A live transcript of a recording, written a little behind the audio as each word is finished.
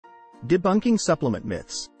Debunking supplement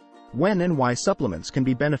myths. When and why supplements can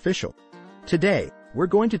be beneficial. Today, we're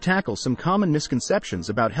going to tackle some common misconceptions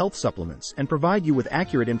about health supplements and provide you with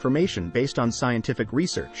accurate information based on scientific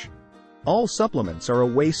research. All supplements are a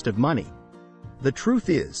waste of money. The truth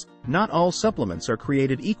is, not all supplements are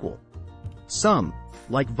created equal. Some,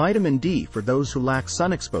 like vitamin D for those who lack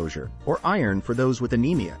sun exposure, or iron for those with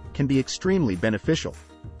anemia, can be extremely beneficial.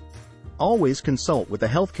 Always consult with a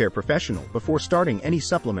healthcare professional before starting any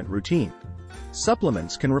supplement routine.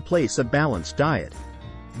 Supplements can replace a balanced diet.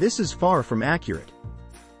 This is far from accurate.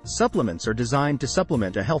 Supplements are designed to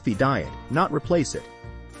supplement a healthy diet, not replace it.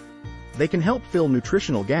 They can help fill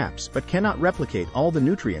nutritional gaps but cannot replicate all the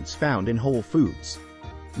nutrients found in whole foods.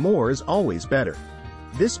 More is always better.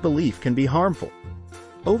 This belief can be harmful.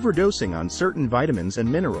 Overdosing on certain vitamins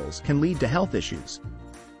and minerals can lead to health issues.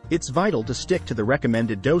 It's vital to stick to the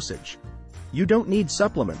recommended dosage. You don't need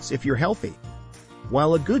supplements if you're healthy.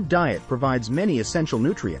 While a good diet provides many essential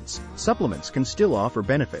nutrients, supplements can still offer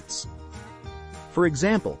benefits. For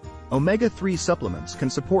example, omega-3 supplements can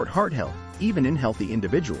support heart health, even in healthy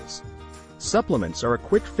individuals. Supplements are a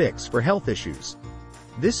quick fix for health issues.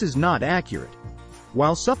 This is not accurate.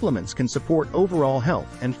 While supplements can support overall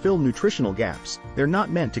health and fill nutritional gaps, they're not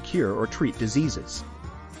meant to cure or treat diseases.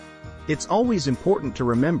 It's always important to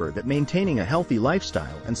remember that maintaining a healthy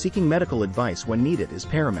lifestyle and seeking medical advice when needed is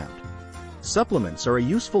paramount. Supplements are a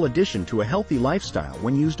useful addition to a healthy lifestyle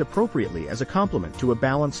when used appropriately as a complement to a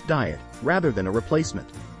balanced diet, rather than a replacement.